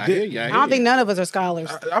scholar. I hear you. I don't think none of us are scholars.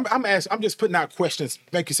 I'm asking. I'm just putting out questions.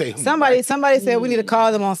 Make you say Somebody said we need to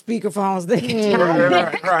call them on speakerphones.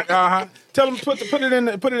 Right. Tell them put it in.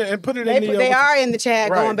 They are in the chat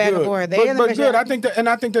going back and forth. They in the But good. chat.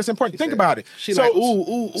 I think that's important. Think about it. She like,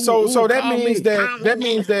 ooh, So that call means me.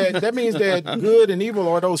 that means that good and evil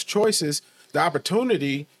are those choices. The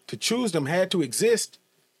opportunity to choose them had to exist,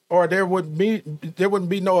 or there wouldn't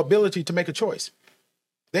be no ability to make a choice.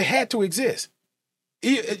 They had to exist.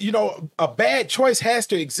 A bad choice has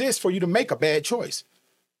to exist for you to make a bad choice.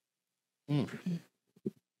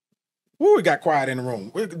 Ooh, we got quiet in the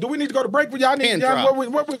room. Do we need to go to break? Y'all need Pin drop.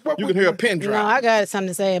 what You can hear a pin No, drop. I got something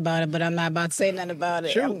to say about it, but I'm not about to say nothing about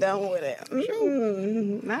it. Sure. I'm done with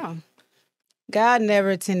it. No. God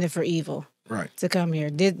never intended for evil. Right. To come here.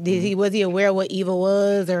 Was he aware of what evil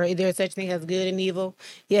was, or is there such thing as good and evil?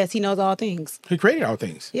 Yes, he knows all things. He created all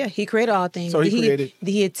things. Yeah, he created all things. So Did created.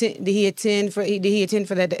 Did he intend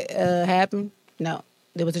for that to happen? No.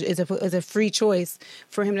 It's a free choice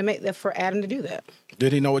for him to make that, for Adam to do that.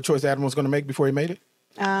 Did he know what choice Adam was going to make before he made it?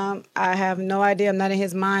 I have no idea. I'm not in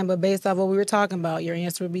his mind, but based off what we were talking about, your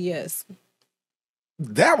answer would be yes.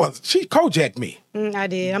 She Kojak me. I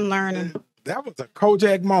did. I'm learning. That was a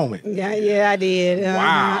Kojak moment. Yeah, I did.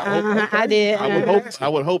 Wow. I did. I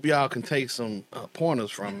would hope y'all can take some pointers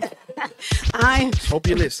from me. I Hope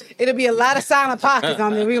you listen. It'll be a lot of silent pockets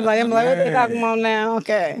on there. I'm like, what they talking about now?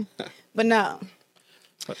 Okay. But no.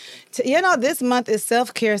 This month is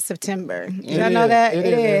self-care September. Did y'all know that? It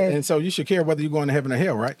is. And so you should care whether you're going to heaven or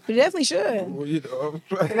hell, right? You definitely should.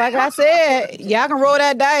 Like I said, y'all can roll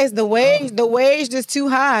that dice. The wage is too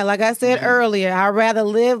high. Like I said earlier, I'd rather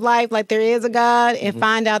live life like there is a God and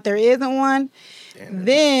find out there isn't one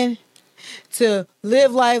than to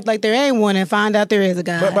live life like there ain't one and find out there is a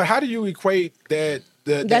God. But how do you equate that?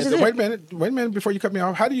 Wait a minute before you cut me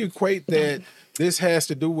off. How do you equate that? This has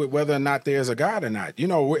to do with whether or not there's a God or not,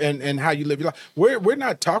 and how you live your life. We're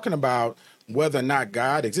not talking about whether or not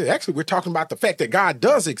God exists. Actually, we're talking about the fact that God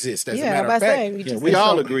does exist. As a matter of fact, we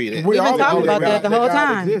all agree that. We've been talking about that the whole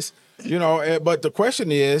time. Exists, but the question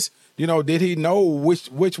is, did he know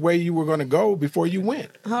which way you were going to go before you went?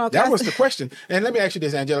 That was the question. And let me ask you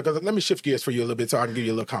this, Angelica. Let me shift gears for you a little bit so I can give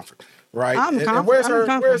you a little comfort. Right? And where's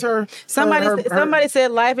her? Somebody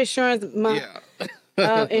said life insurance.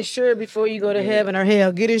 Insure before you go to heaven or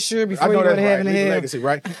hell. Get insured before you go to heaven or hell. Legacy,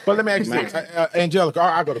 right? But let me ask you this, Angelica.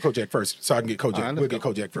 I'll go to Kojak first, so I can get Kojak. Right, we'll get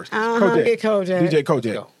Kojak first. Get Kojak. DJ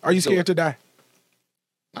Kojak. Are you scared to die?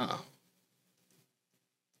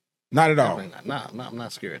 Not at all. I'm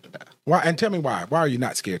not scared to die. Why? And tell me why. Why are you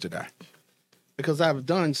not scared to die? Because I've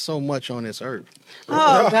done so much on this earth.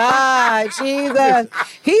 Oh God, Jesus!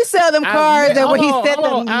 He sell them cars that when he set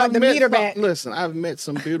the meter back. Listen, I've met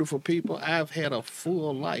some beautiful people. I've had a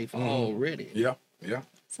full life already. Yeah. You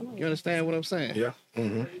understand what I'm saying? Yeah.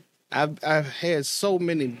 Mm-hmm. I've had so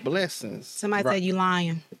many blessings. Somebody said you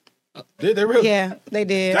lying. Did they really? Yeah, they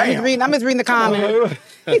did. Damn. I'm just reading the comments.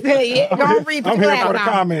 He said, "Yeah, don't read the I'm here for the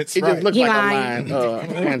comments. It just looks He like lying.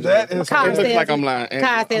 I'm lying. That is Kyle It looks like I'm lying.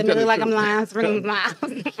 Kyle said, "It look like I'm lying."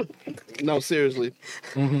 No, seriously.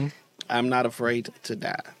 I'm not afraid to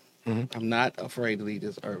die. I'm not afraid to leave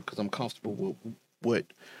this earth because I'm comfortable with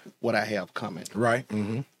what I have coming. Right.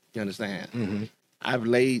 Mm-hmm. You understand?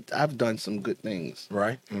 I've done some good things.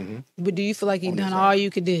 Right. Mm-hmm. But do you feel like you've done all you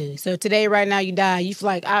could do? So today, right now, you die. You feel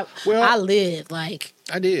like I lived. Like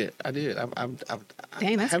I did. I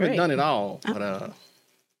Dang, that's haven't great. done it all, but I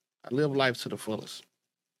live life to the fullest.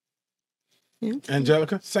 Yeah.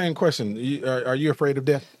 Angelica, same question. Are you afraid of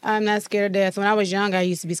death? I'm not scared of death. When I was young, I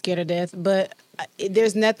used to be scared of death. But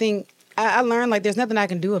there's nothing. I learned like there's nothing I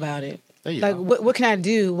can do about it. Like what can I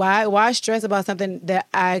do? Why stress about something that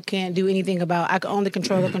I can't do anything about? I can only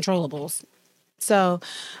control the controllables. So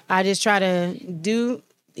I just try to do.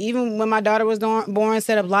 Even when my daughter was born,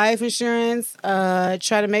 set up life insurance. Try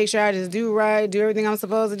to make sure I just do right, do everything I'm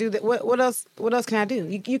supposed to do. What else? What else can I do?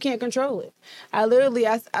 You can't control it. I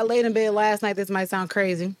laid in bed last night. This might sound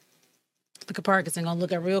crazy. Look at Parkinson. Gonna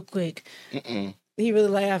look at real quick. He really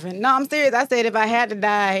laughing. No, I'm serious. I said if I had to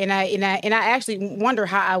die, and I actually wonder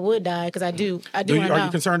how I would die because I do. Are you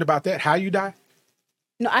concerned about that? How you die?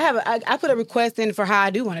 No, I put a request in for how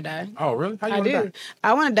I do want to die. Oh, really? How you want to die?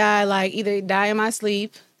 I want to die like either die in my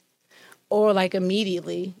sleep or like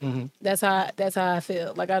immediately. Mm-hmm. That's how I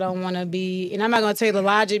feel. Like I don't want to be, and I'm not going to tell you the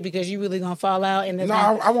logic because you really going to fall out. And no,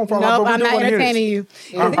 I won't fall out. But I'm not entertaining you.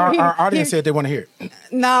 Our audience said they want to hear it.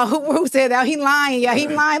 No, who said that? He lying. Yeah, he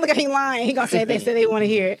lying. Look at he lying. He gonna say they said they want to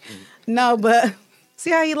hear it. No, but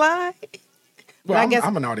see how he lied. Well, I guess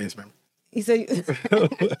I'm an audience member. He said,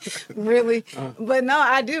 really? But no,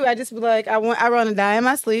 I do. I just be like, I want to die in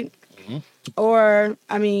my sleep. Mm-hmm. Or,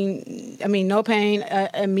 I mean, no pain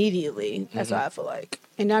immediately. That's what I feel like.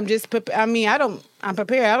 And I'm just, I'm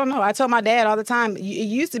prepared. I don't know. I told my dad all the time, it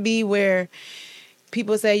used to be where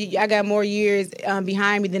people say, I got more years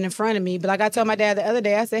behind me than in front of me. But like I told my dad the other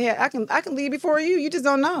day, I said, hey, I can leave before you. You just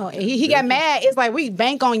don't know. And he got mad. It's like, we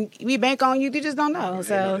bank on you. You just don't know.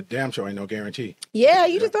 So damn sure ain't no guarantee. Yeah,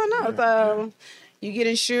 you just don't know. So you get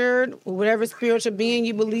insured, whatever spiritual being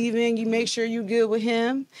you believe in, you make sure you're good with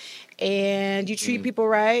him. And you treat people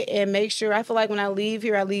right and make sure. I feel like when I leave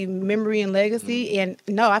here, I leave memory and legacy. And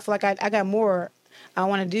no, I feel like I got more I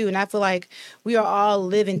want to do. And I feel like we are all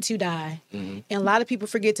living to die. And a lot of people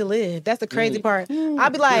forget to live. That's the crazy part. I'll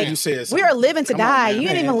be like, we are living to die. You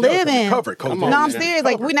ain't even living. No, I'm serious.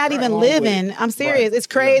 Like, we're not even living. I'm serious. It's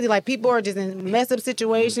crazy. Like, people are just in messed up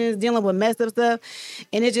situations, dealing with messed up stuff.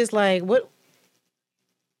 And it's just like, what?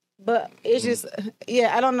 But it's just,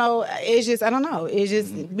 I don't know. It's just, I don't know. It's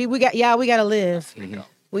just, we got to live.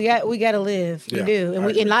 We got to live. We do.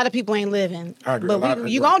 And a lot of people ain't living. I agree. But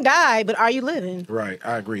you going to die, but are you living? Right.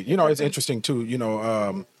 I agree. You know, it's interesting too,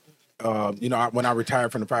 when I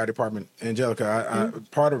retired from the fire department, Angelica, I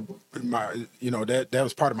part of my, that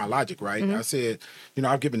was part of my logic, right? I said,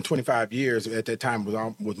 I've given 25 years at that time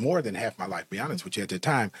was more than half my life, be honest with you, at that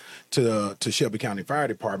time to Shelby County Fire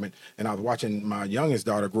Department. And I was watching my youngest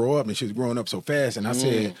daughter grow up, and she was growing up so fast. And I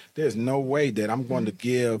said, there's no way that I'm going to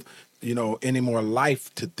give any more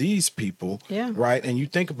life to these people, right? And you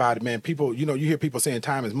think about it, man, people, you hear people saying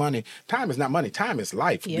time is money. Time is not money. Time is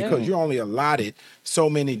life because you're only allotted so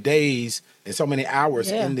many days and so many hours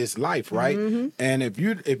in this life, right? And if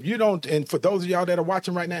you don't, and for those of y'all that are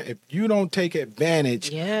watching right now, if you don't take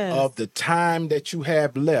advantage of the time that you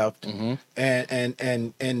have left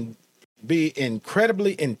and be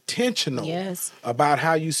incredibly intentional about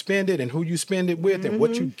how you spend it and who you spend it with and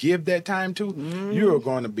what you give that time to, you're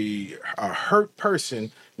going to be a hurt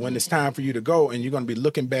person when it's time for you to go, and you're going to be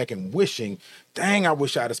looking back and wishing, dang, I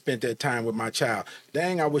wish I'd have spent that time with my child.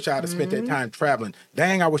 Dang, I wish I'd have spent that time traveling.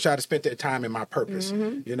 Dang, I wish I'd have spent that time in my purpose,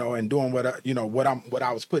 and doing what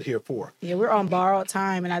I was put here for. Yeah, we're on borrowed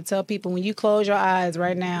time, and I tell people, when you close your eyes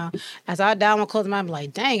right now, as I die, I'm gonna close my eyes, I'm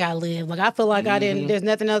like, dang, I live. Like, I feel like I didn't. There's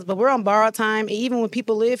nothing else, but we're on borrowed time. Even when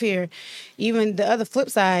people live here, even the other flip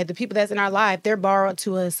side, the people that's in our life, they're borrowed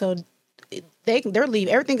to us. So they're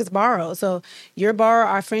leaving. Everything is borrowed. So you're borrowed.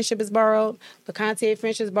 Our friendship is borrowed. The Conte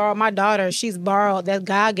friendship is borrowed. My daughter, she's borrowed. That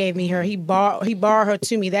God gave me her. He borrowed her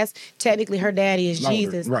to me. That's technically her daddy is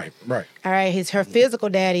Jesus. Right. All right. Her physical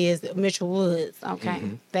daddy is Mitchell Woods.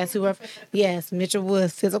 Okay. That's who yes, Mitchell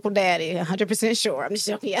Woods, physical daddy. 100% sure. I'm just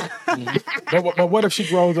joking. Yeah. But what if she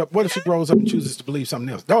grows up? What if she grows up and chooses to believe something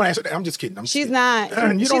else? Don't answer that. I'm just kidding. She's not.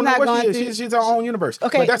 You don't know what she is. She's her own universe.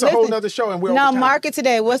 Okay. But that's a whole other show. And we're mark it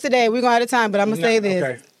today. What's today? We're going out of time. But I'm gonna say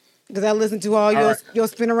this because I listened to all your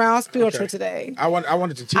spin around spiritual today. I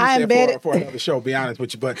wanted to tease that for another show. Be honest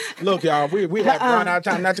with you, but look, y'all, we have run out of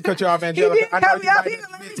time. Not to cut you off, Angelica.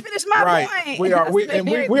 Let me finish my point. We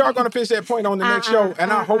are going to finish that point on the next show,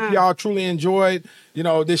 and I hope y'all truly enjoyed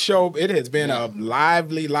this show, it has been a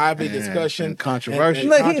lively discussion. And controversial.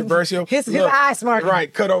 Look, controversial. His eye smarting.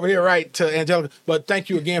 Right, cut over here, right, to Angelica. But thank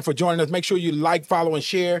you again for joining us. Make sure you like, follow, and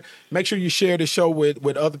share. Make sure you share the show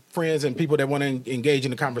with other friends and people that want to engage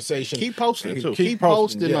in the conversation. Keep posting, too. Keep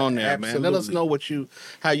posting on there, man. Let us know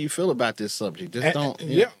how you feel about this subject. Just don't.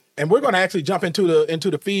 Yeah. And we're going to actually jump into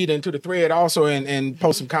the feed, into the thread also, and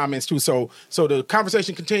post some comments too. So the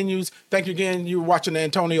conversation continues. Thank you again. You're watching the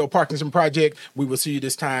Antonio Parkinson Project. We will see you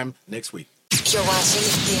this time next week. You're watching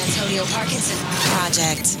the Antonio Parkinson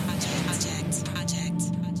Project.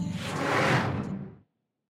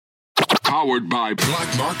 Powered by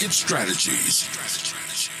Black Market Strategies.